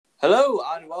Hello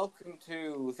and welcome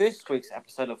to this week's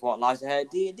episode of What Lies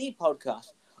Ahead D&D podcast.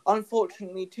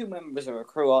 Unfortunately, two members of our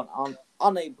crew aren't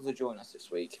unable to join us this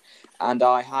week, and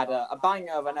I had a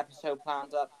banger of an episode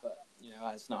planned up, but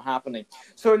that's not happening.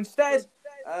 So instead,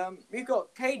 we've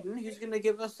got Caden, who's going to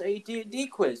give us a D&D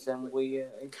quiz, and we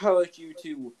encourage you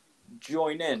to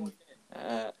join in.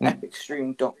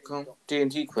 Epicstream.com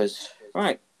D&D quiz.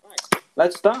 Right,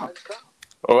 let's start.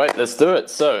 All right, let's do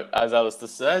it. So, as Alistair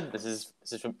said, this is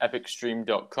from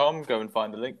epicstream.com. Go and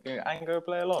find the link and go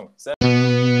play along. So...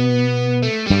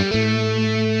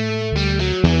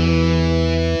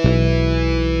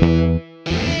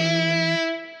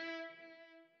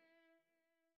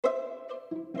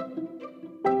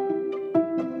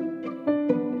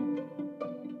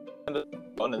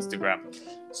 on Instagram.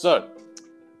 So,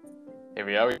 here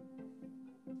we are.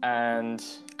 And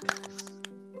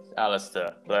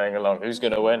Alistair playing along. Who's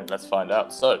going to win? Let's find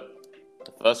out. So,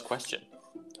 the first question.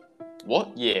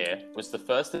 What year was the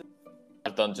first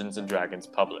of Dungeons & Dragons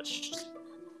published?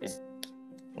 Is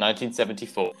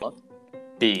 1974,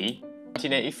 B,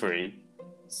 1983,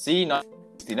 C,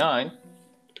 1969,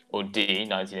 or D,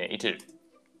 1982?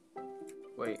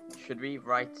 Wait, should we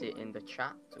write it in the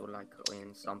chat or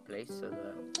in some place so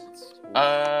that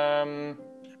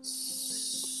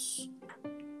it's...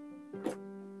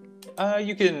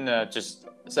 You can just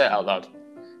say it out loud.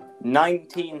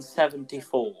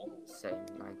 1974. Same,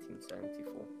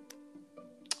 1974.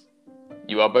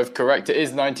 You are both correct. It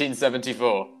is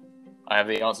 1974. I have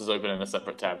the answers open in a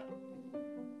separate tab.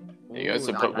 There you go,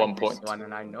 so put 1 point. This one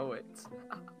and I know it.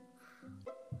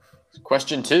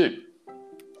 Question 2.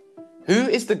 Who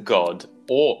is the god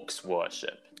orcs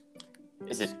worship?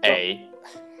 Is it A,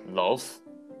 Lolth,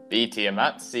 B,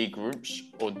 Tiamat, C,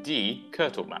 Grumsh, or D,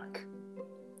 Kurtlemak?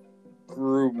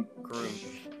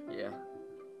 Grumsh, yeah.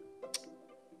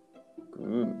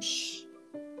 Grumsh.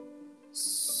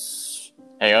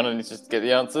 Hang on, I need to just get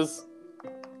the answers.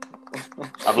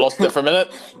 I've lost it for a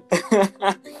minute.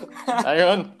 Hang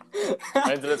on.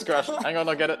 My internet's crashed. Hang on,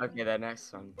 I'll get it. Okay, the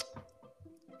next one.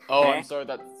 Oh, I'm sorry,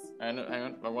 that's... Hang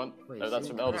on, wrong one. Wait, No, that's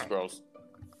from Elder correct? Scrolls.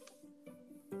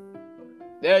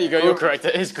 There you go, you're correct.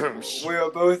 It is Grumsh. We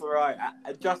were both right,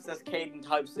 just as Caden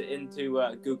types it into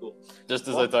Google. Just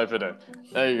as I type it in.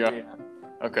 There you go. Yeah.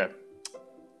 Okay.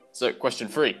 So, question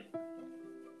 3.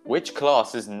 Which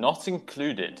class is not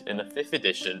included in the 5th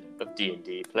edition of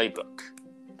D&D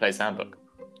Player's Handbook?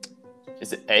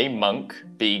 Is it A, Monk,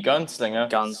 B, Gunslinger,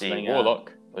 C,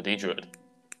 Warlock, or D, Druid?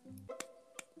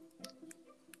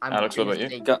 Alex, what about you?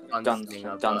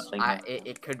 Gunslinger. Gunslinger.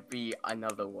 It could be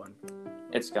another one.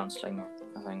 It's Gunslinger,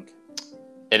 I think.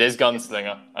 It is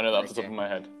Gunslinger. I know that off the top of my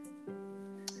head.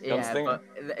 Yeah, Gunslinger?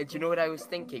 but do you know what I was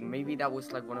thinking? Maybe that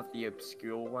was one of the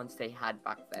obscure ones they had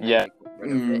back then. Yeah. And they got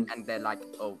rid of it, and they're like,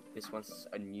 oh, this one's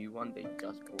a new one they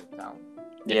just brought down.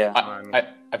 Yeah.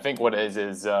 I think what it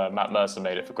is Matt Mercer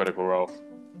made it for Critical Role.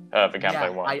 For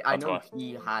campaign 1. I know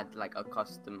he had a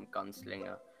custom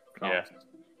Gunslinger class.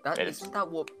 Yeah. Isn't that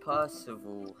what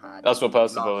Percival had? That's what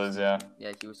Percival is, yeah.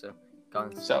 Yeah, he was a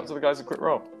gunslinger. Shout out to the guys at Crit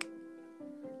Roll.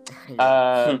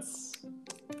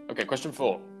 Okay, question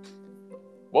 4.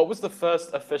 What was the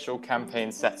first official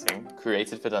campaign setting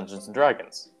created for Dungeons &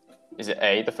 Dragons? Is it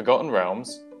A, The Forgotten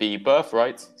Realms, B,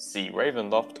 Birthright, C,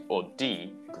 Ravenloft, or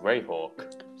D,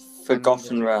 Greyhawk?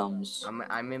 Forgotten Realms.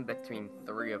 I'm in between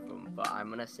 3 of them, but I'm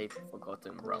gonna say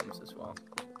Forgotten Realms as well.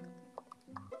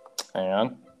 Hang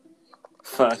on.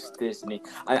 First Disney.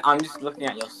 I'm just looking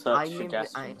at your search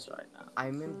suggestions right now. I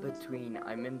was in between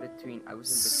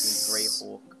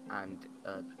Greyhawk and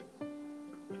the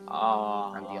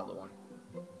other one.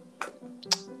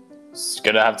 Just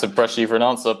gonna have to pressure you for an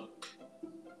answer.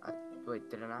 Wait,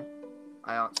 didn't I?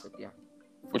 I answered, yeah.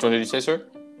 Which one did you say, sir?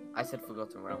 I said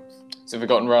Forgotten Realms. So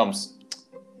Forgotten Realms.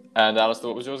 And Alistair,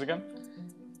 what was yours again?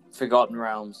 Forgotten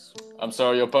Realms. I'm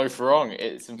sorry, you're both wrong.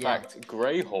 It's in fact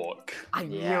Greyhawk. I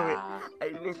knew it.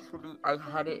 I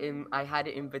had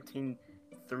it in between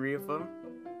 3 of them.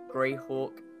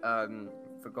 Greyhawk,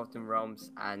 Forgotten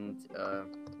Realms, and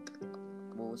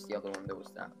what was the other one? There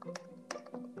was that.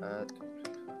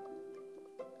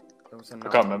 There was another.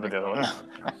 I can't remember the other one.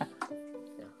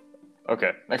 Yeah.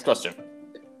 Okay, next question.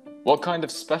 What kind of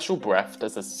special breath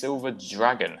does a silver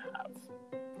dragon have?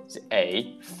 Is it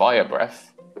A, fire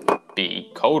breath,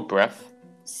 B, cold breath,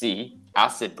 C,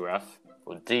 acid breath,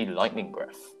 or D, lightning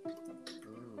breath?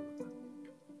 Ooh.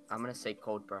 I'm gonna say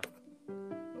cold breath.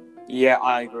 Yeah,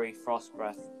 I agree. Frost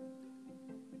breath.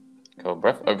 Cold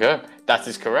breath? Okay, that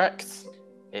is correct.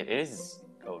 It is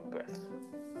cold breath.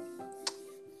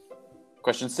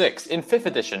 Question 6. In 5th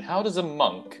edition, how does a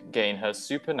monk gain her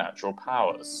supernatural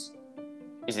powers?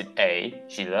 Is it A,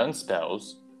 she learns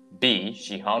spells, B,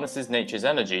 she harnesses nature's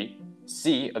energy,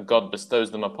 C, a god bestows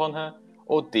them upon her,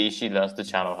 or D, she learns to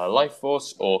channel her life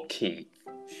force or ki?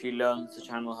 She learns to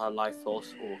channel her life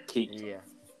force or ki. Yeah,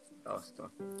 last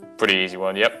one. Pretty easy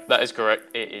one. Yep, that is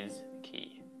correct. It is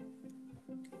ki.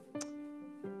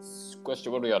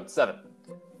 Question, what are we on? 7.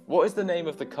 What is the name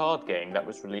of the card game that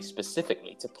was released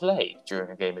specifically to play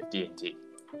during a game of D&D?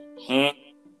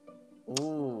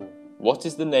 Ooh. What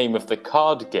is the name of the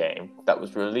card game that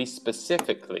was released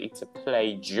specifically to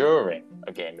play during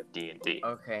a game of D&D?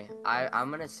 Okay, I'm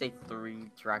gonna say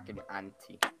 3 Dragon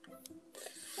Ante.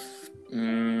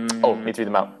 Oh, need to read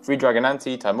them out. 3 Dragon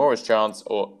Ante, Timora's Chance,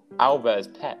 or Albert's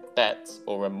Pet Bet,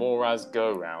 or Remora's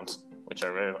Go Round, which I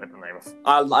really like the name of.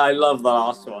 I love the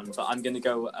last one, but I'm going to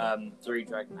go 3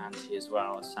 Dragon Ante as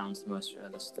well. It sounds the most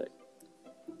realistic.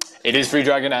 It is 3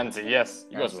 Dragon Ante, yes.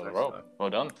 You guys Yes, were on a that's roll. right. Well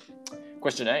done.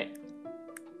 Question 8.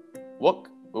 What?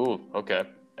 Ooh, okay.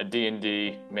 A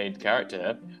D&D made character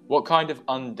here. What kind of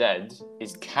undead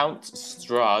is Count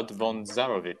Strad von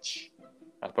Zarovich?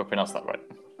 I hope I pronounced that right.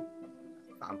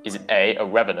 Is it A, a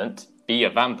revenant, B,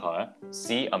 a vampire,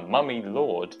 C, a mummy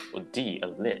lord, or D, a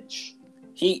lich?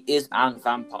 He is an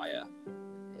vampire.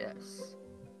 Yes.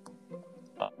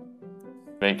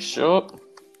 Make sure.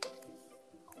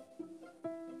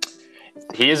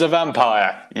 He is a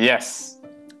vampire. Yes.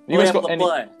 You guys got any?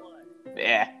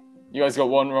 Yeah. You guys got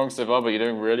one wrong so far, but you're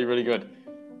doing really, really good.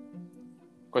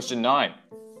 Question 9.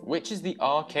 Which is the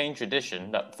arcane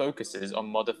tradition that focuses on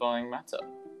modifying matter?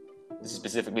 This is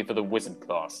specifically for the wizard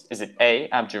class. Is it A,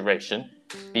 abjuration,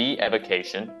 B,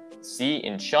 evocation, C,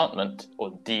 enchantment,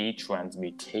 or D,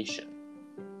 transmutation?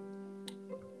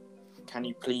 Can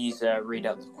you please read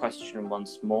out the question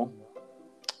once more?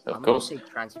 Of I'm course. gonna say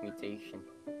transmutation.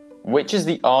 Which is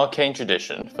the arcane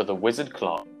tradition for the wizard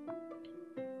class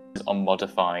on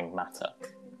modifying matter?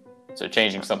 So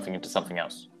changing something into something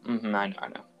else. I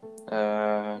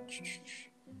know.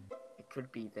 It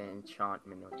could be the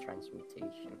enchantment or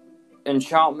transmutation.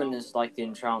 Enchantment is like the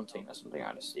enchanting or something,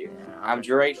 I'd assume. Yeah,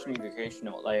 Abjuration, evocation,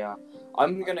 or what they are.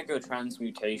 I'm gonna go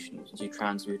transmutation since you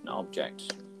transmute an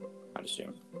object, I'd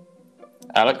assume.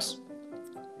 Alex?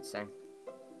 Same.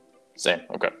 Same,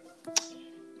 okay.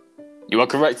 You are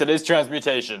correct, it is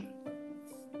transmutation.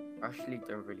 We're actually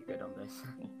doing really good on this.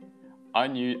 I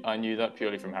knew that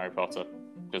purely from Harry Potter.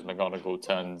 Because McGonagall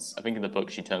turns, I think in the book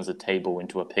she turns a table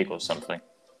into a pig or something.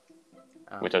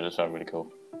 Which I just found really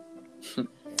cool.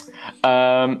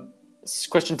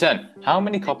 Question 10. How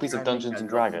many copies of Dungeons &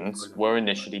 Dragons were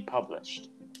initially published?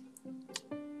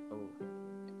 Oh,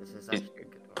 this is actually a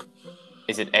good one.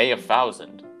 Is it A,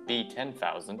 1,000, B,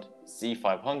 10,000, C,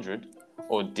 500,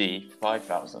 or D,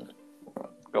 5,000?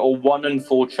 Got a 1 in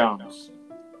 4 chance.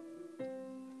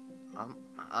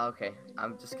 Okay,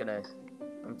 I'm just gonna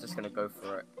go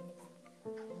for it.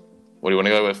 What do you want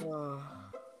to go with?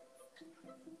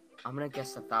 I'm gonna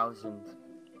guess 1,000.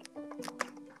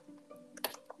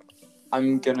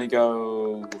 I'm gonna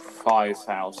go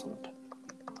 5,000.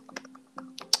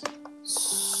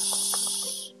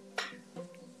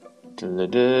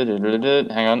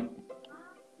 Hang on.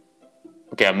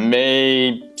 Okay,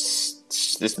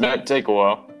 this might take a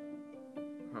while.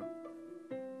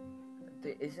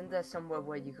 Isn't there somewhere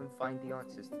where you can find the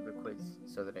answers to the quiz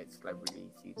so that it's like really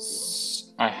easy to...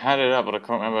 I had it up, but I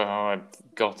can't remember how I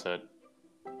got it.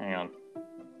 Hang on.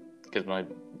 Because my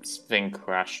thing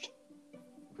crashed.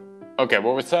 Okay,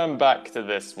 we'll return back to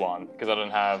this one, because I don't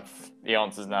have the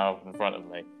answers now in front of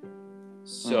me.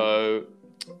 So...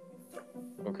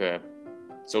 Okay.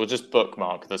 So we'll just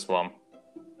bookmark this one.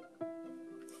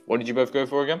 What did you both go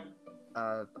for again?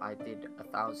 I did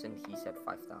 1,000, he said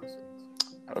 5,000.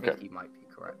 I Okay. think he might be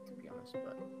correct, to be honest,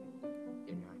 but...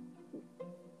 you know.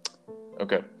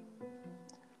 Okay.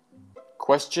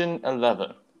 Question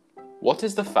 11. What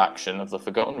is the faction of the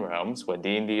Forgotten Realms where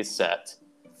D&D is set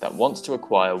that wants to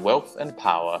acquire wealth and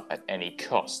power at any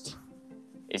cost?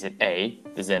 Is it A,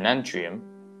 the Zenantrium,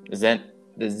 the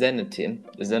Zenatium,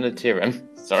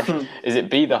 sorry. Is it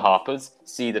B, the Harpers,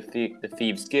 C, the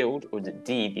Thieves Guild, or is it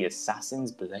D, the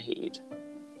Assassin's Blade?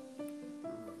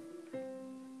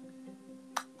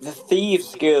 The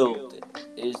Thieves Guild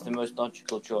is the most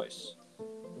logical choice.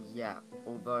 Yeah,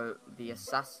 although the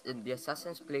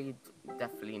Assassin's Blade,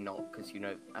 definitely not, because, you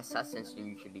know, assassins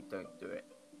usually don't do it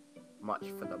much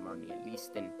for the money, at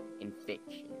least in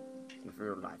fiction. In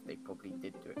real life, they probably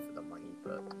did do it for the money,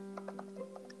 but...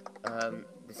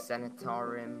 the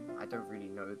Zenitarium, I don't really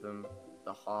know them.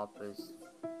 The Harpers,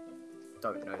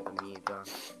 don't know them either.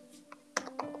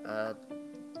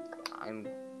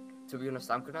 To be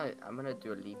honest, I'm gonna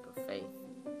do a leap of faith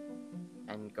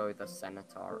and go the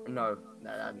Centaur. No,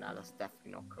 that's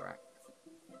definitely not correct.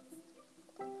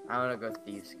 I want to go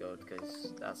Thieves Guild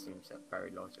because that seems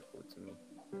very logical to me.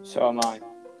 So am I.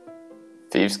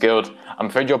 Thieves Guild. I'm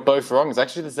afraid you're both wrong. It's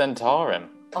actually the Zentarum.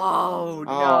 Oh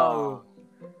no!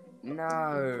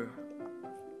 No.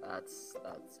 That's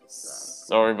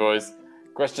Sorry, boys.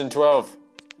 Question 12.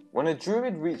 When a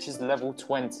druid reaches level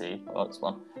 20, that's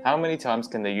one, how many times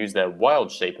can they use their wild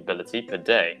shape ability per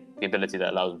day? The ability that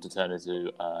allows them to turn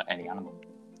into any animal.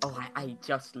 Oh, I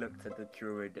just looked at the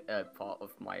druid part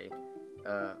of my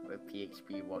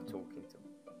PHP while talking to.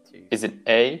 Is it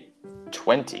A,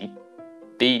 20,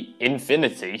 B,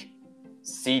 infinity,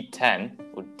 C, 10,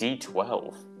 or D,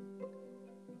 12?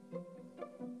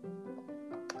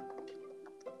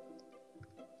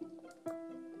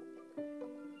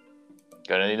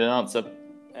 Gonna need an answer.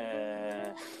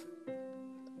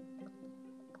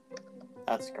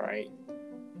 That's great.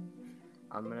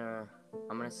 I'm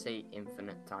gonna say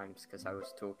infinite times because I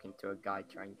was talking to a guy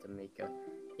trying to make a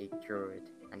druid,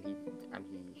 and he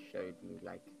showed me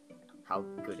like how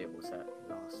good it was at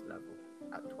last level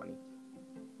at 20.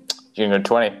 You can go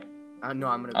 20. No,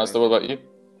 I'm gonna. Alistair, what about you?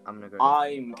 I'm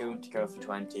going to go for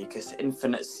 20 because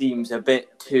infinite seems a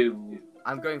bit too.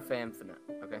 I'm going for infinite.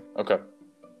 Okay. Okay.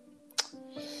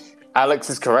 Alex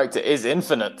is correct. It is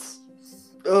infinite.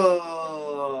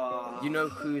 You know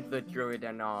who the druid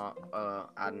and our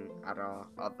at our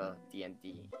other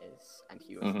D&D is, and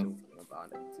he was talking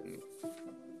about it to me.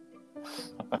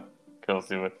 Of course,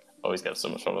 you would always get so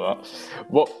much fun with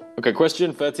that. Okay,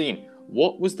 question 13.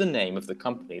 What was the name of the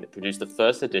company that produced the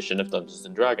first edition of Dungeons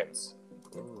and Dragons?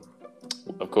 Ooh.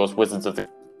 Of course, Wizards of the.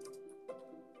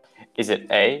 Is it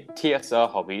A, TSR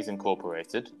Hobbies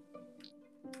Incorporated,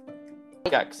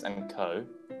 Gygax and Co.,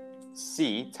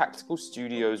 C, Tactical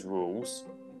Studios Rules,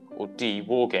 or D,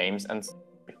 War Games and.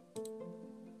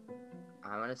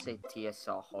 I'm gonna say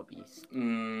TSR Hobbies.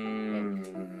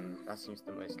 That seems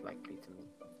the most likely to me.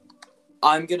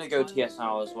 I'm gonna go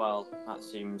TSR as well. That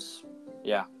seems,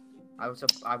 yeah. I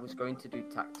was going to do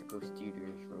Tactical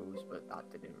Studios Rules, but that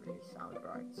didn't really sound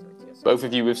right. So TSR. Both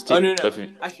of you with Oh no. Both of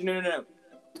you... Actually, no.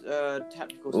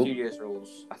 Tactical Studios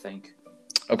Rules, I think.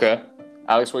 Okay.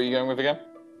 Alex, what are you going with again?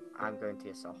 I'm going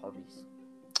TSR Hobbies.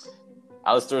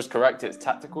 Alistair is correct. It's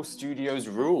Tactical Studios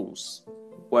Rules.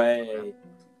 Way.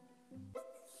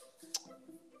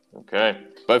 Okay.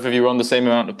 Both of you are on the same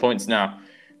amount of points now.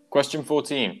 Question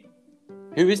 14.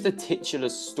 Who is the titular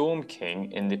Storm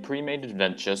King in the pre-made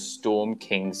adventure Storm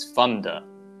King's Thunder?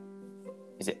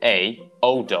 Is it A,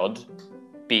 Oldod,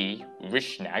 B,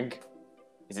 Rishnag?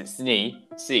 Is it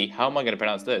C, how am I going to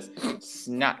pronounce this?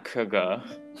 Snackager?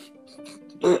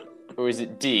 Or is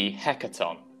it D,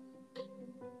 Hecaton?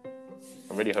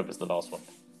 I really hope it's the last one.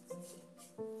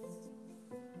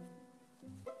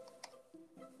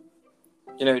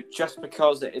 You know, just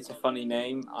because it's a funny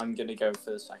name, I'm going to go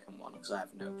for the second one because I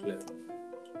have no clue.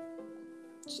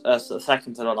 So the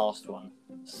second to the last one.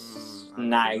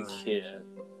 Snag here.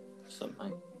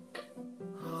 Something.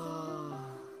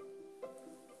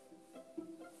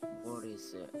 What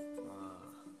is it?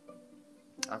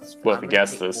 That's worth a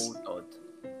guess, this. Oldod.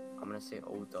 I'm going to say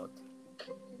Oldod.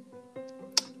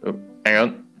 Oh, hang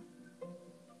on.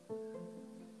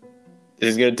 This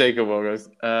is going to take a while, guys.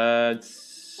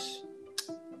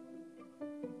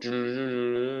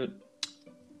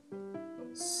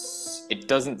 It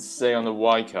doesn't say on the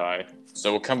Wi-Fi,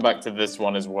 so we'll come back to this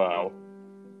one as well.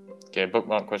 Okay,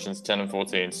 bookmark questions 10 and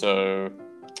 14. So,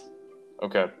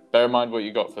 okay, bear in mind what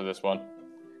you got for this one.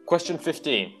 Question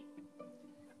 15.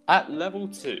 At level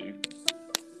 2,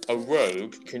 a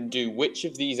rogue can do which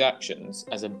of these actions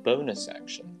as a bonus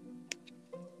action?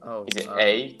 Is it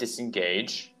A,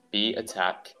 disengage, B,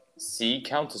 attack, C,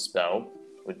 counterspell,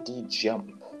 or D,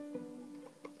 jump?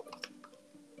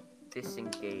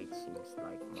 Disengage seems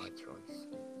like my choice.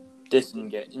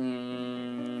 Disengage.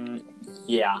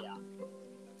 Yeah.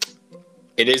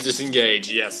 It is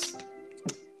disengage, yes.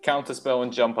 Counterspell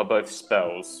and jump are both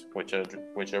spells, which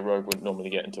a rogue would normally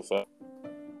get until first.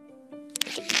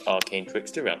 Arcane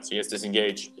Trickster round. So yes,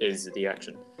 disengage is the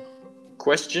action.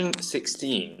 Question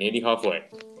 16, nearly halfway.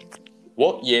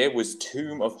 What year was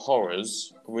Tomb of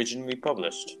Horrors originally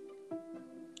published?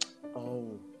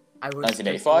 Oh, I was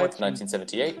 1985,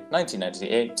 1978,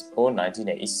 1998, or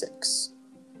 1986?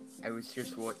 I was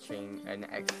just watching an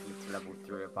XP to level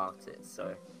 3 about it,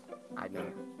 so I know.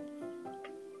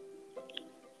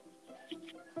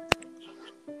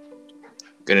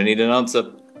 Gonna need an answer.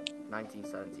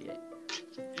 1978.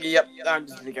 Yep, I'm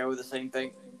just going to go with the same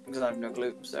thing because I have no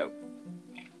clue, so.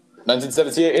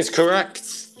 1978 is correct.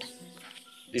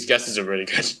 These guesses are really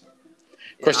good.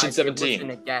 Question It 17.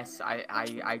 wasn't a guess.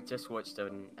 I just watched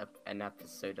an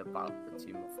episode about the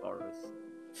Tomb of Horrors.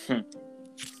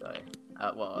 So,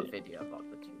 a video about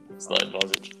the Tomb of Slight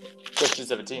Horrors. advantage. Question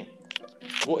 17.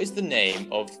 What is the name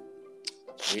of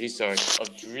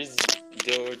Drizzt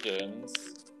Do'Urden's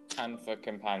Panther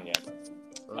companion?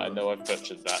 I know I've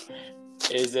butchered that.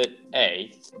 Is it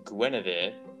A,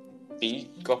 Guinevere, B,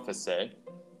 Gothice,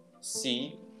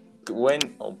 C,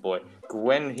 Gwenhwyvar,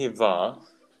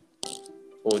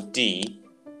 or D,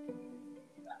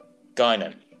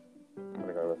 Guinan? I'm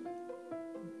gonna go with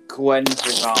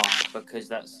Gwenhwyvar, because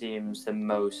that seems the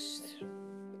most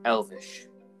elvish.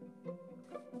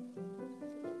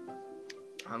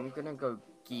 I'm gonna go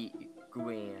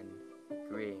Gwyn.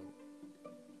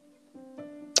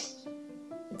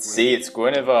 C, it's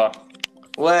Guinevere.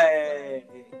 Way!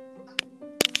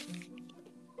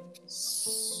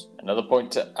 Another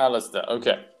point to Alistair.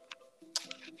 Okay.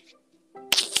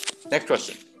 Next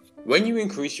question. When you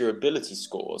increase your ability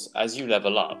scores as you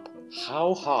level up,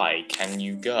 how high can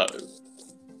you go?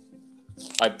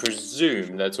 I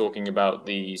presume they're talking about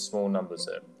the small numbers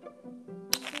here.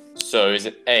 So is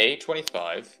it A,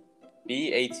 25,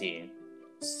 B, 18,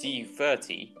 C,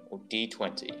 30, or D,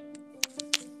 20?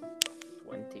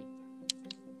 20.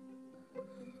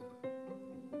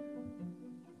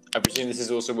 I presume this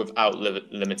is also without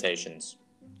limitations.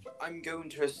 I'm going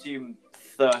to assume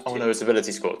 30. Oh no, it's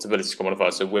ability score. It's ability score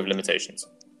modifier, so with limitations.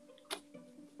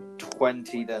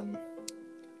 20 then.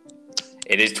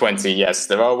 It is 20, yes.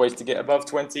 There are ways to get above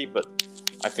 20, but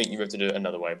I think you have to do it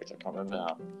another way, which I can't remember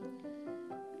how.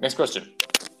 Next question.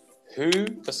 Who,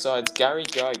 besides Gary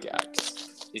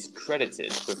Gygax, is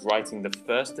credited with writing the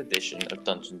first edition of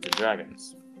Dungeons &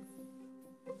 Dragons?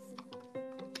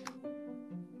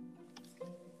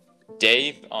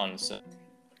 Dave Arneson.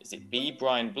 Is it B,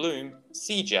 Brian Bloom,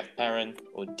 C, Jeff Perrin,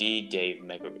 or D, Dave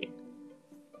Megory?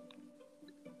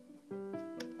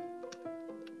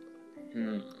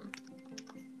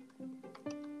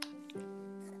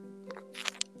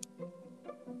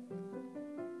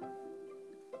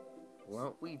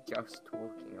 Weren't we just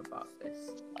talking about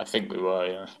this? I think we were,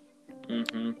 yeah.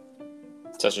 Mm-hmm.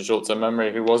 Test your short-term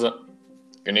memory. Who was it?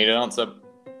 You need an answer.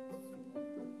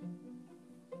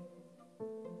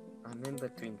 I'm in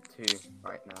between two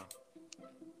right now.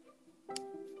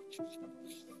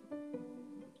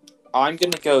 I'm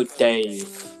going to go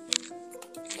Dave.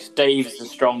 Because Dave's a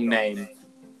strong name.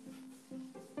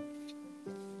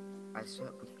 I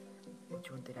swear,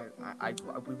 which one did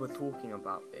we were talking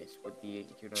about this with the,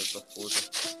 before the...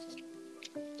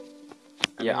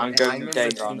 Yeah, I'm going in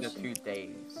Dave between the Arneson. two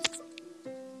Daves.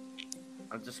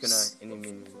 I'm just gonna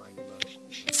line them up.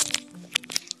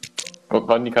 What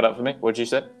pardon you cut out for me? What did you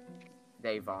say?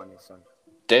 Dave Arneson.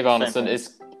 Dave Same Arneson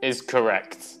thing. is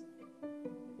correct.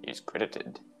 He's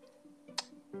credited.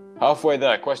 Halfway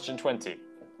there, question 20.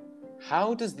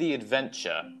 How does the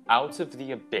adventure Out of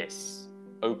the Abyss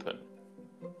open?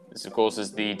 This, of course,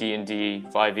 is the D&D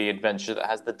 5e adventure that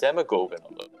has the Demogorgon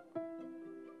on it.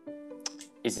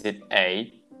 Is it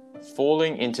A,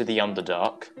 falling into the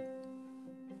Underdark?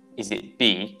 Is it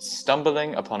B,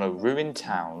 stumbling upon a ruined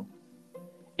town?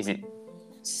 Is it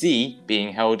C,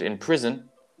 being held in prison?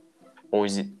 Or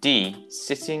is it D,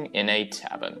 sitting in a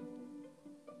tavern?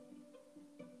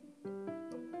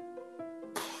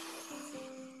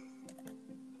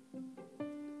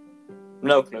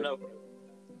 No clue.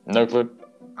 No clue.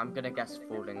 I'm gonna guess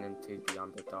falling into the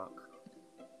Underdark.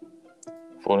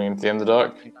 Falling into the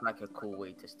Underdark? It's like a cool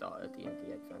way to start a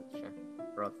D&D adventure,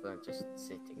 rather than just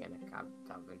sitting in a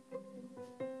tavern.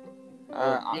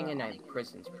 Being in a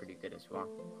prison's pretty good as well.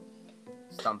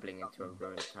 Stumbling into a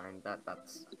ruined town,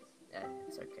 that's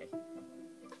it's okay.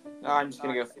 I'm just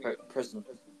going to go for prison.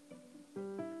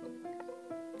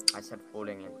 I said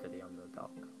falling into the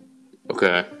Underdark.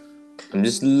 Okay. I'm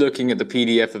just looking at the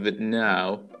PDF of it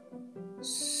now.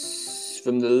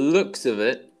 From the looks of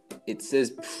it, it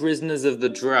says Prisoners of the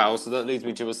Drow, so that leads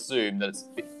me to assume that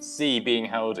it's C, being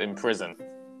held in prison.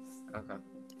 Okay.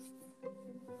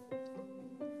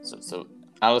 So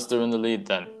Alistair in the lead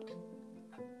then.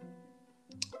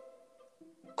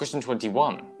 Question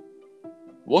 21.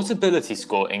 What ability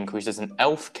score increases an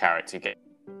elf character get?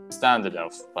 Standard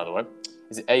elf, by the way.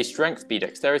 Is it A, strength, B,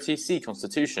 dexterity, C,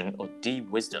 constitution, or D,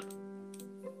 wisdom?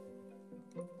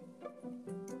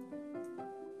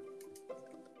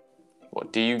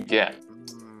 What do you get?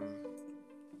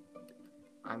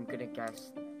 I'm gonna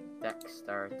guess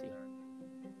dexterity.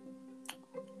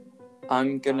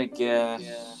 I'm going to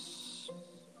guess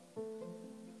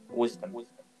wisdom.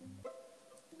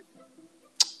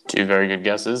 Two very good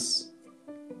guesses.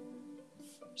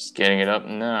 Just getting it up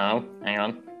now. Hang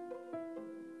on.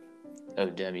 Oh,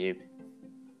 damn you.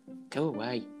 Go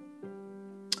away.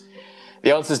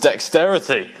 The answer is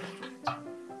dexterity.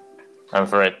 I'm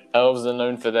afraid. Elves are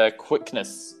known for their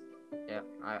quickness. Yeah,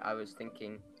 I was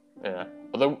thinking. Yeah.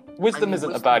 Although wisdom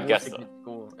isn't a bad guess,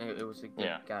 though. It was a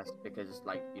good guess because,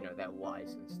 like, they're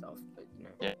wise and stuff. But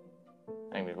Yeah.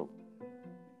 Cool.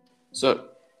 So,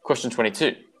 question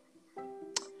 22.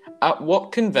 At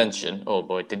what convention, oh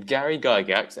boy, did Gary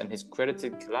Gygax and his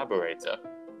credited collaborator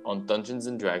on Dungeons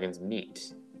and Dragons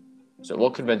meet? So, at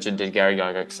what convention did Gary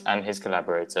Gygax and his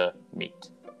collaborator meet?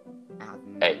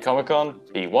 A. Comic-Con,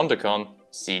 B. WonderCon,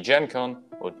 C. Gen Con,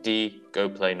 or D. Go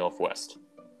Play Northwest?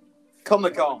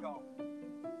 Comic-Con.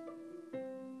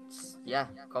 Yeah,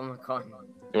 Comic-Con.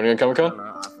 You want to go Comic-Con?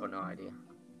 I've got no idea.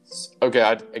 Okay,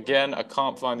 I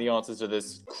can't find the answers to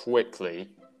this quickly,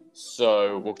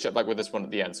 so we'll check back with this one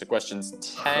at the end. So questions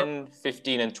 10,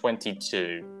 15, and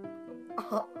 22.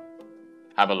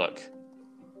 Have a look.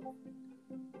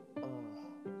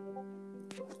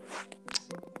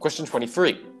 Question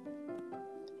 23.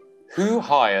 Who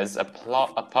hires a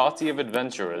party of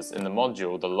adventurers in the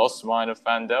module The Lost Mine of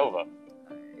Phandelver?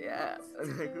 Yeah,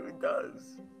 who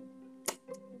does?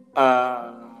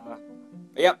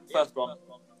 Yep, first one.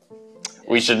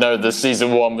 We should know that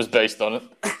season 1 was based on it.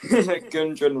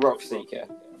 Gundren Rockseeker.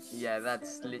 Yeah,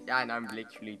 and I'm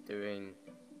literally doing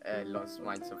Lost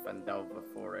Mines of Phandelver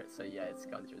for it, so yeah, it's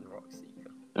Gundren Rockseeker.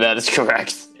 That is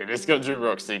correct. It is Gundren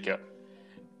Rockseeker.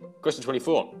 Question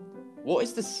 24. What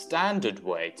is the standard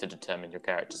way to determine your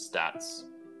character's stats?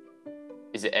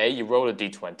 Is it A, you roll a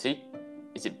d20?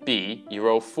 Is it B, you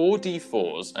roll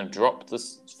 4d4s and drop the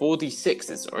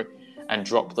 4d6s, and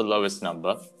drop the lowest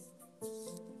number?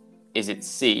 Is it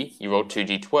C, you roll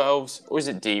 2d12s, or is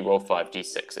it D, roll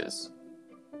 5d6s?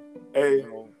 A.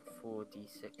 Roll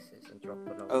 4d6s and drop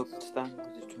the lowest. Oh,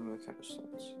 standard determine character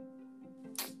stats.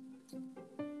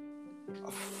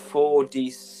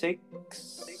 4d6.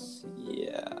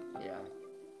 Yeah.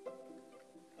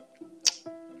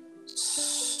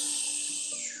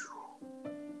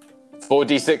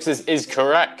 4d6s is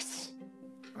correct.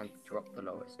 And drop the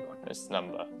lowest one. This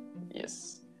number,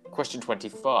 yes. Question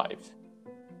 25.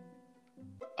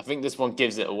 I think this one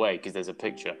gives it away because there's a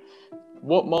picture.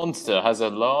 What monster has a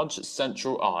large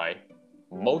central eye,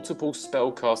 multiple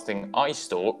spellcasting eye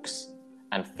stalks,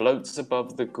 and floats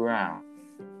above the ground?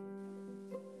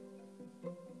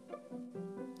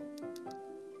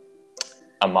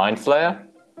 A mind flayer,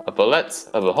 a bullet,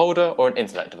 a beholder, or an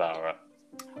intellect devourer?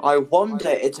 I wonder,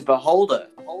 it's a beholder.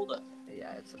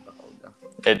 Yeah, it's a beholder.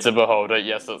 It's a beholder,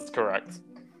 yes, that's correct.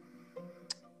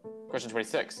 Question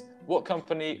 26. What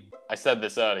company, I said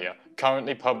this earlier,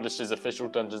 currently publishes official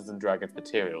Dungeons & Dragons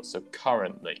material? So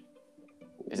currently.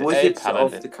 Is it Wizards A,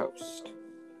 Paladin? of the Coast.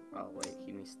 Oh wait,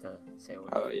 he needs to say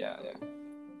what. Oh, yeah.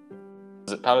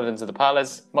 Is it Paladins of the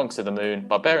Palace, Monks of the Moon,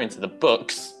 Barbarians of the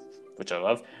Books, which I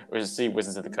love, or is it C,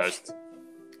 Wizards of the Coast?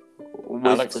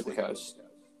 Wizards of the Coast.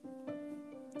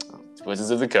 It's Wizards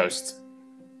of the Coast.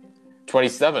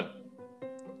 27.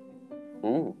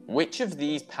 Ooh, which of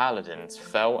these paladins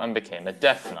fell and became a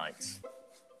Death Knight?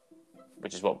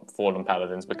 Which is what fallen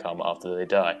paladins become after they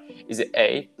die. Is it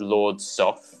A, Lord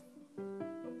Soth,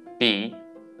 B,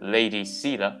 Lady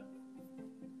Sela,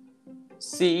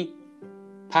 C,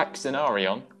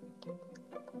 Paxenarion,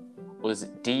 or is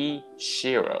it D,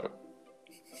 Shiro?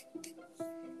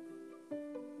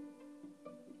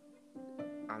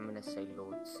 I'm gonna say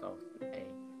Lord Soth A.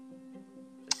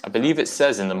 I believe it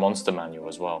says in the monster manual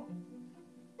as well.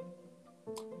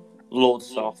 Lord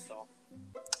Soth.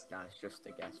 That's just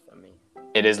a guess for me.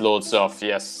 It is Lord Soth,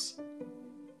 yes.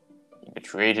 He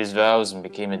betrayed his vows and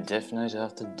became a Death Knight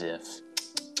after death.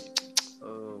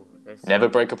 Oh, Never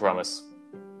break a promise.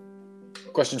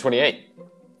 Question 28.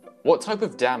 What type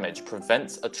of damage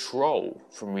prevents a troll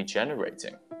from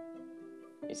regenerating?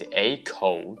 Is it A,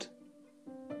 cold,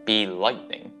 B,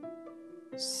 lightning,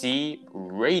 C,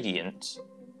 radiant,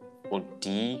 or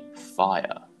D,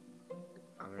 fire?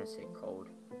 I'm gonna say cold.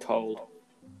 Cold.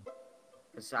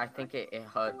 Because I think it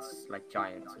hurts like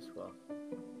giants as well.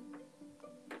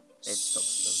 It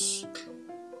stops them.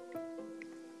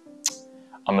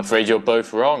 I'm afraid you're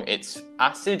both wrong. It's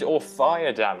acid or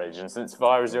fire damage, and since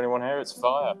fire is the only one here, it's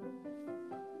fire.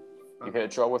 You hit a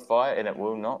troll with fire, and it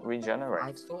will not regenerate.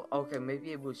 I thought, okay,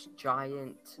 maybe it was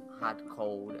giant had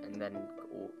cold and then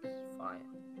orcs fire.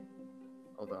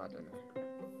 Although I don't know.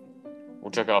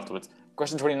 We'll check afterwards.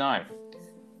 Question 29.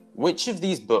 Which of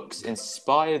these books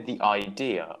inspired the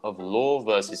idea of law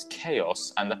versus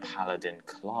chaos and the paladin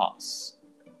class?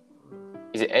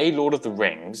 Is it A, Lord of the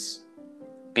Rings,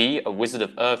 B, A Wizard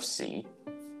of Earthsea,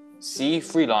 C,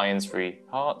 Three Lions, Three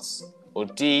Hearts, or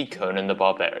D, Conan the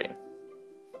Barbarian?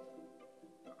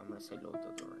 gonna say Lord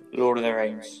of the Rings. Lord of the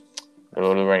Rings.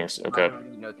 Lord of the Rings. I Okay. don't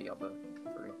really know the other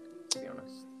three, to be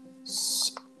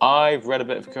honest. I've read a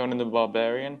bit of Conan the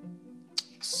Barbarian,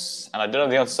 and I don't know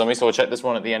the answer to me, so I'll check this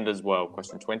one at the end as well.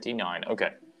 Question 29.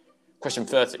 Okay. Question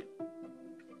 30.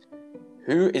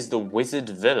 Who is the wizard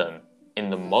villain in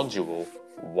the module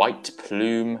White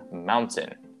Plume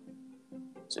Mountain?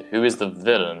 So who is the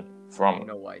villain from?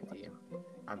 No idea.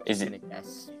 I'm Is just it- gonna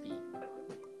guess B.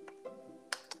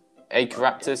 A.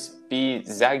 Caraptus, B.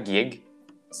 Zagyig,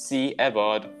 C.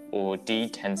 Evard, or D.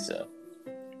 Tensor?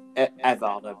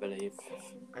 Evard, I believe.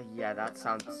 Yeah, that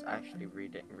sounds actually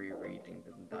rereading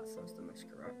them. That sounds the most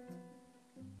correct.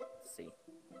 C.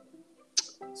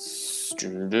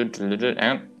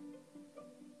 And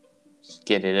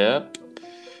get it up.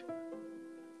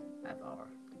 Evar.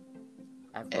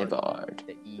 Evard.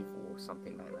 The evil or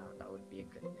something like that. That would be a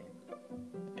good name.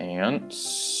 And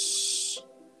let's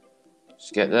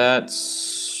get that.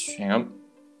 Hang on.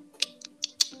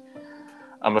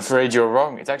 I'm afraid you're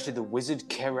wrong. It's actually the wizard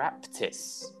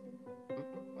Caraptus.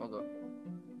 Hold on.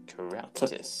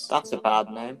 Caraptus. That's a bad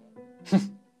name.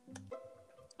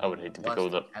 I would hate to be Worse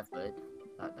called than up. Everett.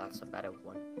 That's a better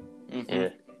one. Mm-hmm. Yeah.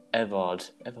 Evard.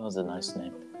 Evard's a nice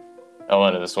name. Oh,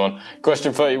 I know this one.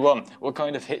 Question 31. What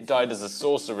kind of hit die does a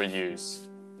sorcerer use?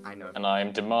 I know. And I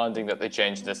am demanding that they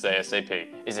change this ASAP.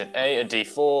 Is it A, a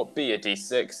D4, B, a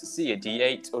D6, C, a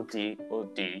D8, or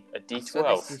D, a D12? So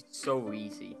this is so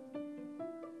easy.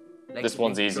 Like, This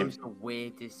one's it easy. goes the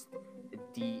weirdest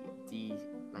D,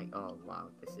 like, oh wow,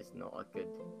 this is not a good.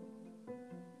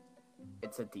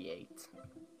 It's a D8.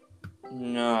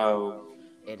 No.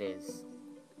 It is.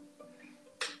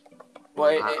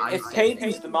 Well, I if say Kate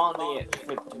is demanding it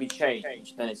for it to be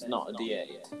changed, then it's not a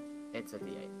D8. It's a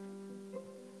D8.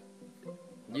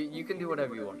 You can do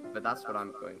whatever you want, but that's what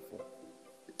I'm going for.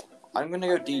 I'm gonna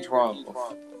go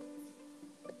D12.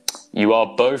 You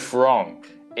are both wrong.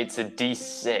 It's a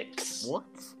D6. What?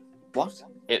 What?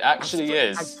 It actually I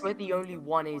is. swear the only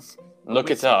one is. Look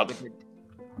it wizard up. with the-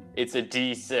 It's a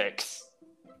D6.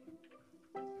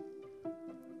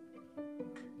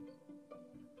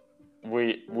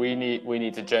 We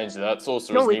need to change that.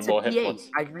 Sorcerers No, need it's a more hit D8. points.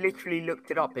 I literally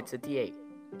looked it up. It's a D8.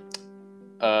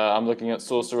 I'm looking at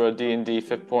sorcerer D&D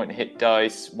 5th point hit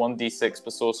dice 1d6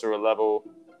 per sorcerer level.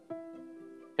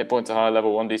 Hit points at higher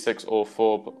level 1d6 or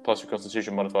 4 plus your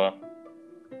Constitution modifier.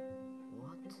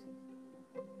 What?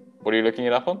 What are you looking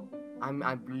it up on?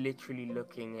 I'm literally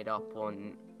looking it up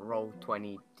on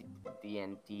Roll20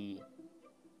 D&D.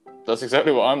 That's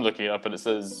exactly what I'm looking up, and it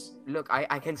says Look,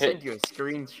 I can send you a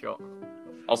screenshot.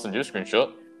 I'll send you a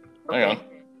screenshot. Hang Okay.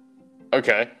 on.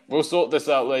 Okay, we'll sort this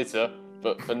out later,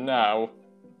 but for now,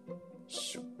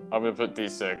 I'm gonna put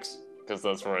D6 because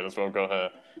that's right. That's what I've got here.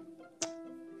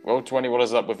 Roll 20. What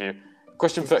is up with you?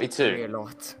 Question Very 32. a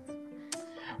lot.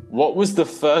 What was the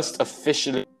first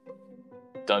officially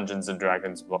Dungeons and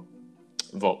Dragons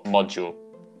module?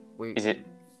 Wait, Is it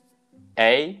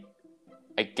A,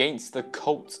 Against the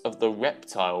Cult of the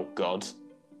Reptile God,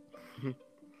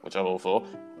 which I'm all for?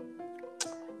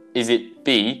 Is it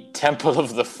B, Temple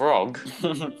of the Frog,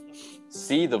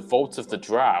 C, the Vault of the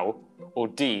Drow, or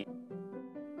D,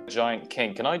 Giant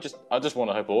King? I just want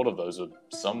to hope all of those are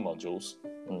some modules,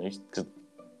 at least, because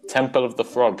Temple of the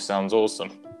Frog sounds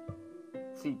awesome.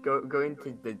 see, go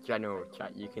into the general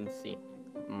chat. You can see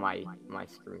my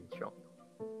screenshot.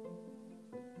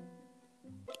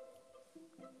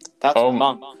 That's Oh,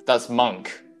 monk. That's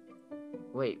Monk.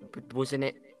 Wait, but wasn't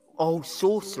it? Oh,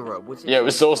 sorcerer. Was it? Yeah, it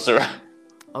was Sorcerer.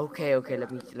 Okay.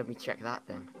 Let me check that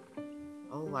then.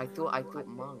 Oh, I thought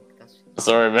monk. That's.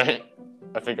 Sorry, mate.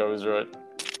 I think I was right.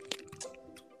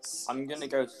 I'm gonna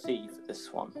go C for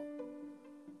this one.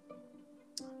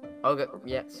 Okay,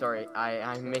 yeah, sorry,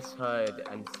 I misheard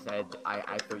and said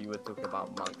I thought you were talking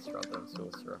about monks rather than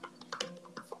sorcerer.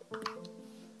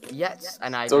 Yes,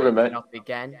 and I It's all good, looked it mate. up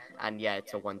again, and yeah,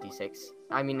 it's a 1d6.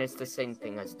 I mean, it's the same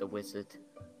thing as the wizard,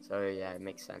 so yeah, it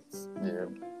makes sense. Yeah.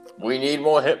 We need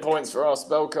more hit points for our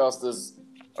spellcasters.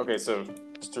 Okay, so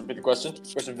just to repeat the question.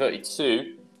 Question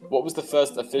 32. What was the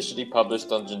first officially published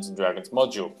Dungeons and Dragons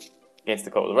module? Against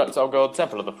the Cult of the Reptile God,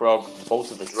 Temple of the Frog,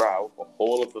 Vault of the Drow, or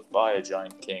Hall of the Fire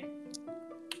Giant King?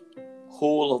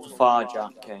 Hall of the Fire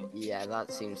Giant King. Yeah,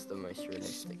 that seems the most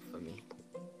realistic for me.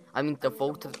 I mean, the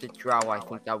Vault of the Drow, I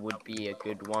think that would be a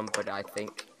good one, but I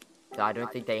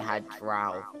don't think they had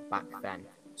Drow back then.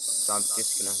 So I'm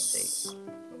just gonna say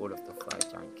Hall of the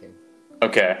Fire Giant King.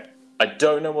 Okay, I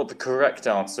don't know what the correct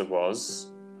answer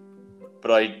was, but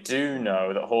I do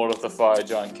know that Hall of the Fire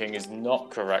Giant King is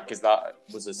not correct because that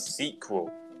was a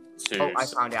sequel to. Oh, I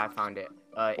found it.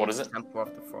 What It's is it? Temple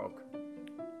of the Frog.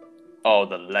 Oh,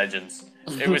 the legends.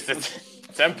 It was the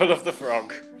Temple of the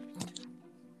Frog.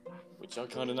 Which I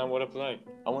kind of now want to play.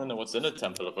 I want to know what's in a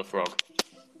Temple of a Frog.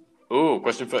 Ooh,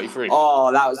 question 33.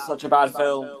 Oh, that was such a bad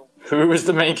film. Who was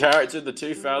the main character in the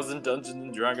 2000 Dungeons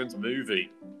and Dragons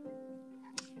movie?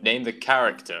 Name the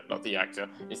character, not the actor.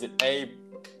 Is it A,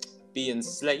 Ian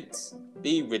Slate,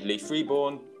 B, Ridley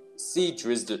Freeborn, C,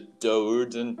 Drizzt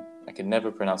Do'Urden, I can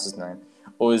never pronounce his name,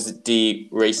 or is it D,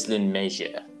 Raistlin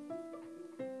Major?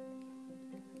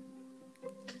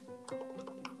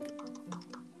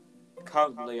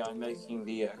 Currently, I'm making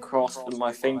the cross with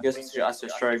my fingers as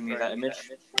it's showing me that image.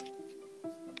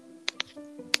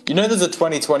 You know there's a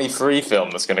 2023 film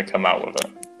that's going to come out with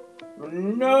it?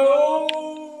 No!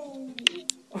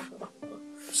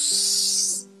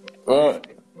 Oh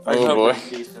boy. It's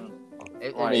decent.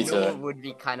 It Right. you know what would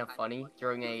be kind of funny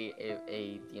during a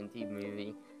D&D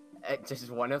movie?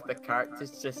 Just one of the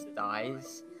characters just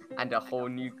dies, and a whole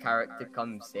new character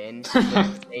comes in with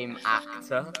the same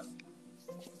actor.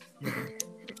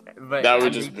 But That would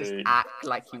and just he just be- act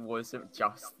like he wasn't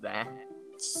just there.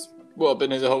 Well, I've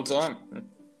been here the whole time.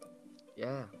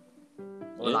 Yeah.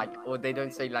 Or Yeah. or they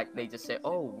don't say like, they just say,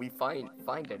 "Oh, we find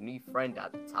a new friend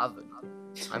at the tavern."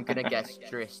 I'm gonna guess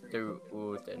Drizzt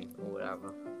Do'Urden or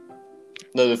whatever.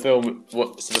 No, the film.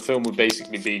 So the film would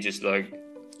basically be just like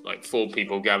 4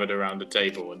 people gathered around a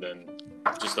table, and then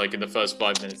just like in the first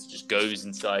 5 minutes, it just goes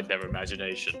inside their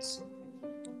imaginations.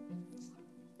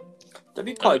 That'd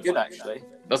be quite good, actually.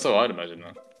 That's how I'd imagine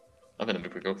that. I think that'd be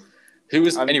pretty cool. Who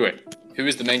was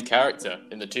the main character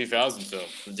in the 2000 film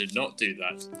who did not do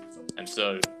that, and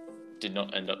so did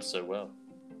not end up so well,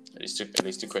 at least to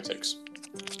critics?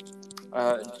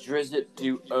 Drizzt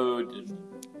Do'Urden.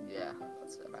 Yeah,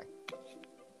 that's it, right.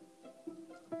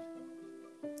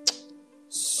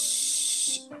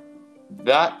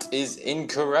 That is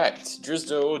incorrect. Drizzt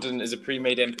Do'Urden is a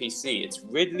pre-made NPC. It's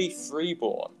Ridley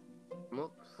Freeborn.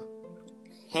 Whoops.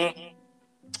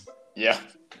 Yeah.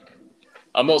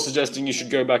 I'm not suggesting you should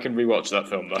go back and rewatch that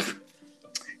film, though.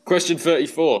 Question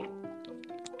 34.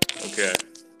 Okay.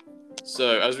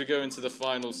 So, as we go into the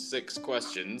final 6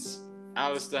 questions,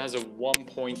 Alistair has a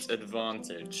 1-point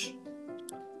advantage.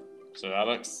 So,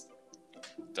 Alex,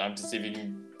 time to see if you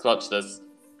can clutch this.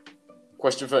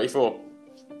 Question 34.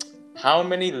 How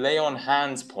many lay on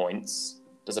hands points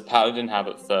does a paladin have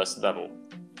at first level?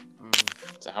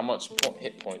 So how much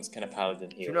hit points can a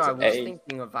paladin heal? You know, Is I it was A?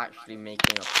 thinking of actually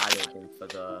making a paladin for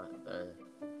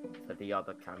the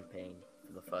other campaign,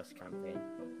 for the first campaign.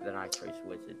 Then I chose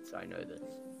wizard, so I know this.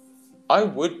 I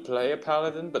would play a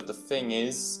paladin, but the thing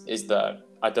is that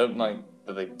I don't like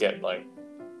that they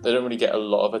don't really get a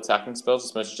lot of attacking spells.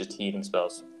 It's mostly just healing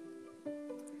spells.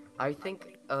 I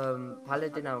think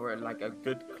paladin are like a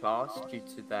good class due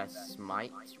to their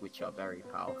smites, which are very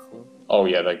powerful. Oh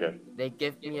yeah, they're good. They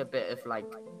give me a bit of like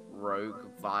rogue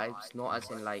vibes, not as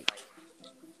in like,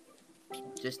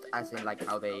 just as in like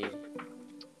how they,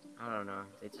 I don't know,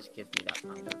 they just give me that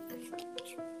kind of,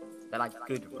 they're like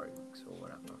good rogues or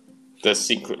whatever. They're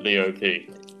secretly OP.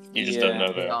 You just don't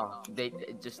know They that. are, they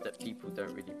just that people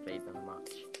don't really play them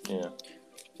much. Yeah.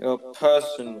 Well,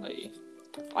 personally,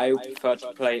 I would prefer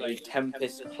to play a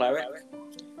Tempest Cleric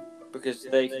because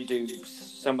they can do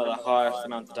some of the highest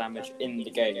amount of damage in the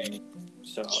game.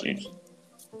 So, Jeez.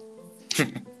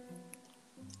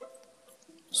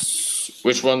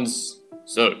 Which ones?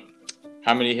 So,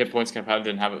 how many hit points can a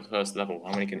paladin have at first level?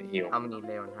 How many can it heal? How many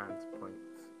lay on hands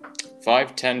points?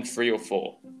 5, 10, 3, or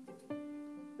 4?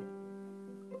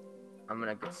 I'm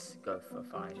gonna just go for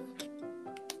 5.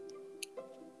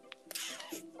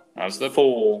 That's the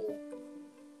 4.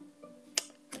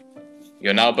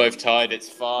 You're now both tied. It's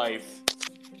 5.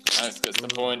 Alex gets the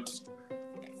point.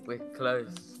 We're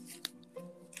close.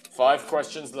 5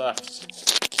 questions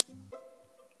left.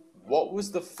 What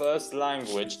was the first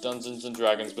language Dungeons and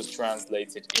Dragons was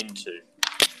translated into?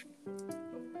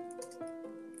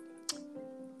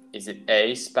 Is it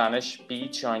A, Spanish, B,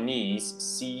 Chinese,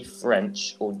 C,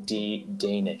 French, or D,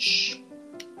 Danish?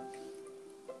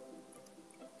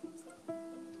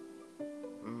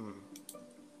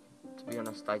 To be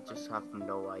honest, I just have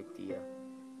no idea.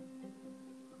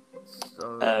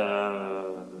 So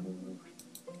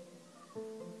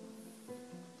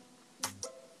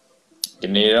You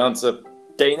need an answer.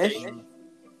 Danish? I'll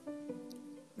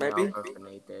Maybe? go for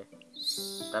Nade.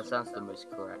 That sounds the most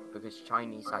correct, because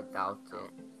Chinese I doubt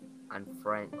it, and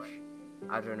French,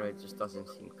 I don't know, it just doesn't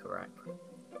seem correct.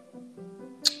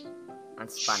 And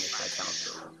Spanish I doubt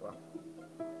it as well.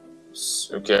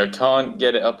 Okay, I can't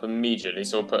get it up immediately,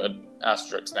 so I'll put an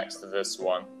asterisk next to this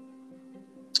one.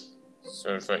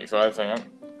 So 35, hang on.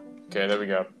 Okay, there we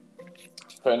go.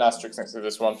 put an asterisk next to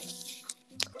this one.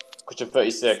 Question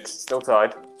 36, still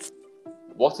tied.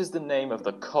 What is the name of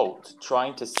the cult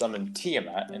trying to summon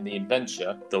Tiamat in the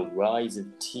adventure The Rise of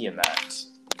Tiamat?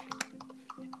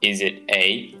 Is it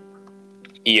A,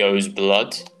 Eo's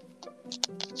Blood,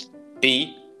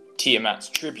 B, Tiamat's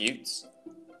Tributes,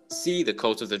 C, the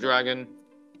Cult of the Dragon,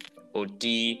 or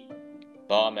D,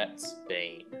 Barmet's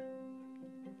Bane?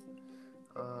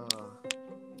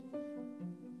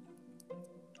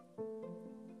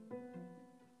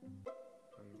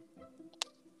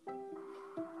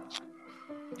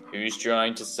 Who's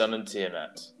trying to summon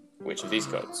Tiamat? Which of these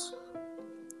cults?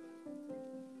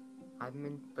 I'm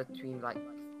in between like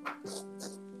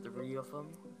 3 of them.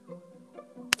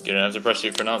 You don't have to pressure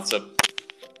you for an answer.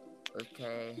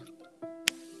 Okay.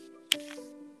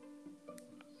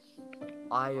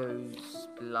 Io's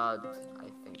Blood, I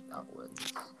think that was.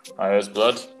 Io's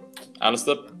Blood.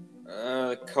 Alistair?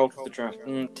 Cult of the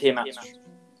Dragon. Tiamat's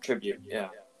Tribute, yeah.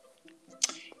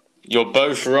 You're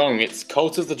both wrong. It's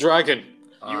Cult of the Dragon.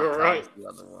 You were that right. was the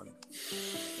other one.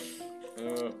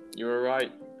 You were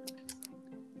right.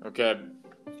 Okay.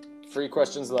 3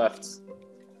 questions left.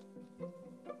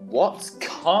 What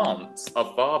can't a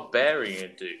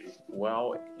barbarian do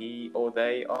while he or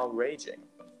they are raging?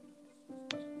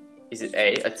 Is it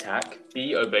A, attack,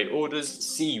 B, obey orders,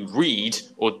 C, read,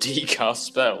 or D, cast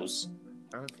spells?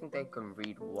 I don't think they can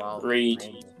read while Read.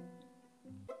 playing.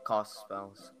 Cast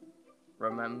spells.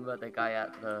 Remember the guy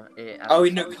at the... Oh,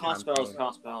 no, cast spells,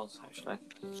 actually.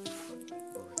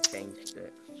 Oh, changed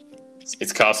it.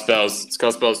 It's cast spells. It's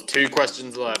cast spells. 2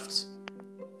 questions left.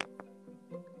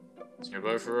 So you're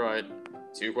both right.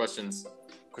 2 questions.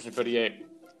 Question 38.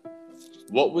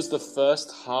 What was the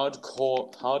first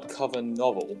hardcover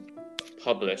novel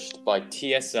published by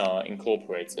TSR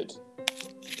Incorporated?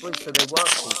 Wait, so they work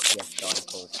with TSR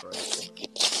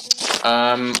Incorporated?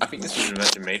 I think this was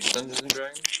invented made for Dungeons and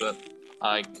Dragons, but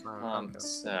I can't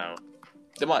tell.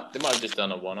 They might have just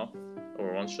done a one-off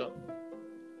or a one-shot.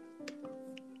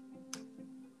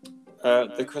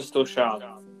 The Crystal Shard.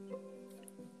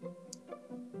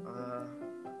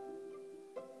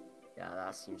 Yeah,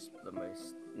 that seems the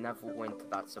most. Neverwinter,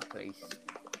 that's a place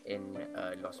in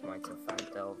Lost Minds of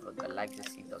Phandelver. The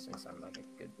Legacy doesn't sound like a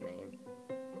good name.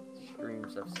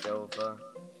 Streams of Silver.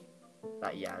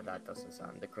 That doesn't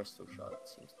sound. The Crystal Shard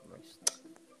seems the most.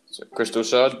 So, Crystal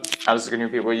Shard. Alice, can you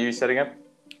repeat what you said again?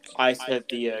 I said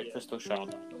the Crystal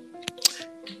Shard.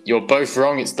 You're both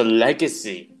wrong. It's the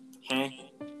Legacy. Hmm.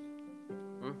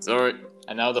 Sorry.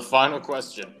 And now the final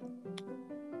question.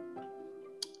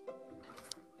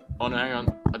 Oh no, hang on.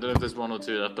 I don't know if there's 1 or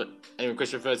 2 left, but anyway,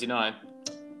 question 39.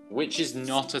 Which is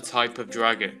not a type of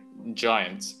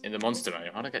giant in the Monster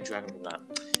Manual? How do I get dragon from that?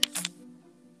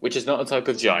 Which is not a type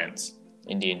of giant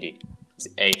in D&D? Is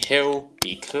it A, hill,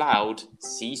 B, cloud,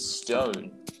 C,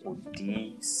 stone, or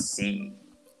D, sea?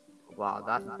 Wow,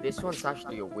 this one's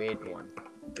actually a weird one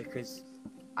because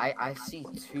I see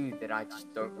 2 that I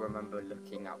just don't remember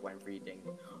looking at when reading.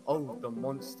 Oh, the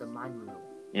Monster Manual.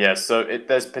 Yeah, so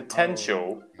there's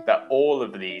potential that all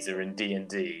of these are in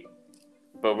D&D,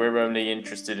 but we're only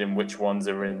interested in which ones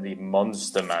are in the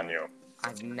Monster Manual.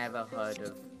 I've never heard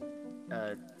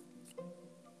of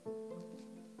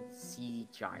sea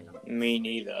giant. Me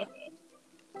neither.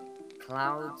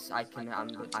 Clouds, I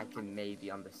can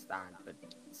maybe understand, but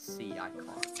sea, I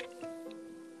can't.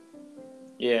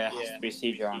 Yeah, it has to be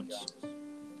Sea Giants.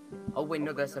 Oh wait,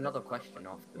 no, there's another question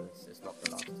after this. It's not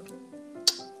the last one.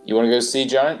 You want to go sea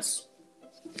giants?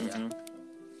 Mm-hmm.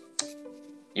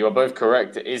 You are both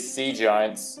correct. It is sea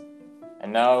giants.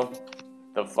 And now,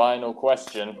 the final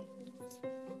question.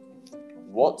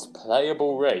 What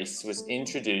playable race was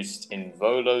introduced in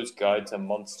Volo's Guide to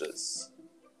Monsters?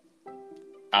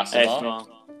 Aasimar,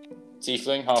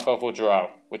 Tiefling, Half-Elf, or Drow?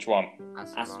 Which one?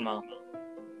 Aasimar.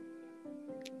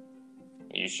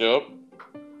 Are you sure?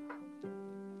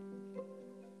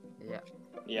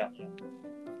 Yeah.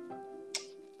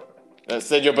 That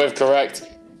said, you're both correct.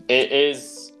 It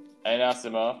is an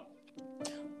Aasimar.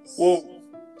 Whoa.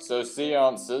 So, C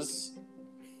answers.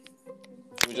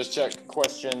 Let me just check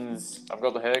questions. I've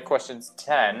got here. Questions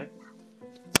 10.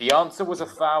 The answer was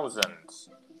 1,000. Did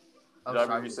I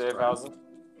really say 1,000?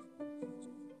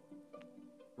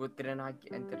 Well, didn't I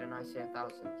say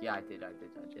 1,000? Yeah, I did.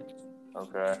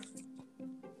 Okay.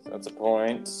 So that's a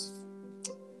point.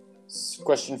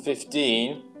 Question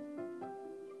 15.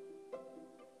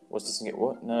 What's this thing?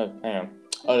 What? No, hang on.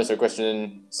 Oh, no, so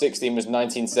question 16 was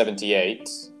 1978.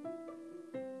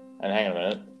 And hang on a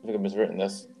minute. I think I've miswritten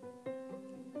this.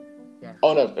 Yeah.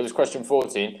 Oh, no, it was question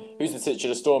 14. Who's the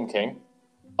titular Storm King?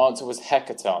 Answer was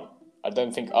Hecaton. I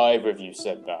don't think either of you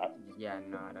said that. Yeah,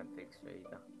 no, I don't think so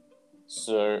either.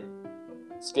 So,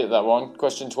 skip that one.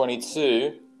 Question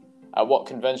 22. At what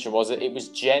convention was it? It was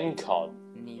Gen Con.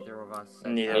 Neither of us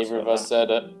said Neither that. Neither of us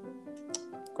said it.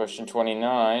 Question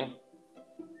 29.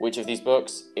 Which of these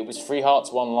books? It was Three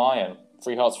Hearts, One Lion.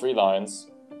 Three Hearts, Three Lions.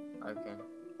 Okay.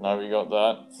 No, we got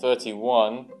that.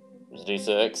 31 was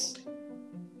D6.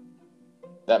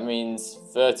 That means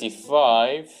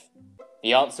 35.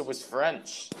 The answer was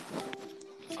French.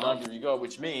 Neither you got,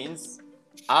 which means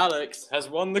Alex has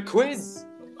won the quiz.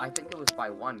 I think it was by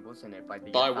one, wasn't it? By the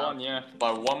By amount. one, yeah.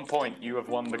 By 1 point, you have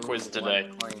won the quiz Ooh, today.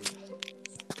 1 point.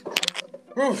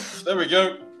 Oof, there we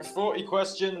go. 40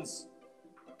 questions.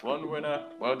 One winner.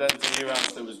 Well done to you,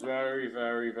 Alex. It was very,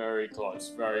 very, very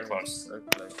close. Very close. So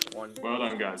close. One. Well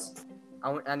done, guys.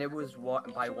 And it was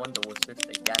what by one that was just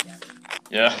a guess.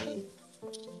 Yeah.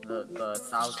 The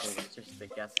 1,000 was just a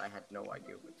guess. I had no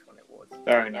idea which one it was.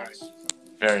 Very nice.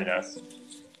 Very nice.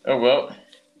 Oh, well.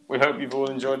 We hope you've all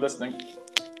enjoyed listening.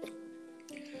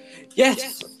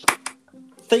 Yes.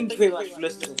 Thank you very much for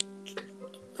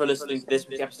listening to this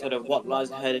week's episode of What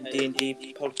Lies Ahead in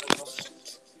D&D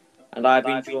podcast. And I've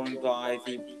been joined by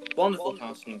the wonderful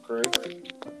cast and crew.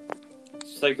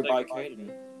 Say goodbye,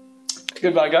 Caden.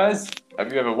 Goodbye, guys. Hope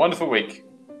you have a wonderful week.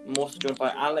 I'm also joined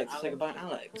by Alex. Say goodbye,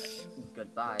 Alex.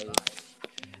 Goodbye.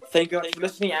 Thank you very much for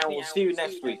listening, and we'll see you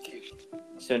next week.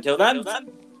 So until then,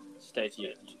 stay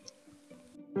tuned.